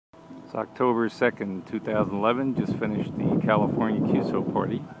It's October 2nd, 2011. Just finished the California QSO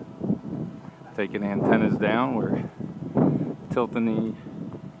party. Taking antennas down. We're tilting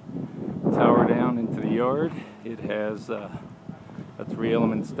the tower down into the yard. It has a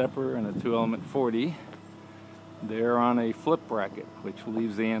 3-element stepper and a 2-element 40. They're on a flip bracket, which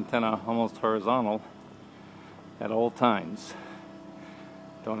leaves the antenna almost horizontal at all times.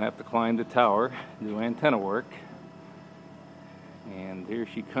 Don't have to climb the tower, do antenna work. And here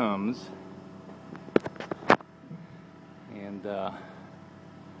she comes. And let's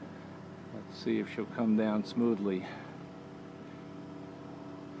see if she'll come down smoothly.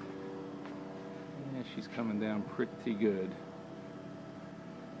 Yeah, she's coming down pretty good.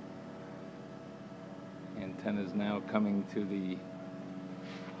 Antenna's now coming to the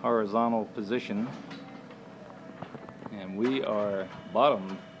horizontal position. And we are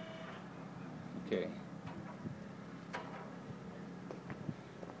bottomed. Okay.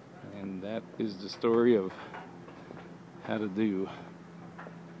 And that is the story of how to do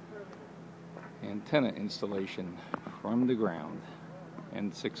antenna installation from the ground.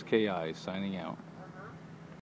 And 6KI signing out.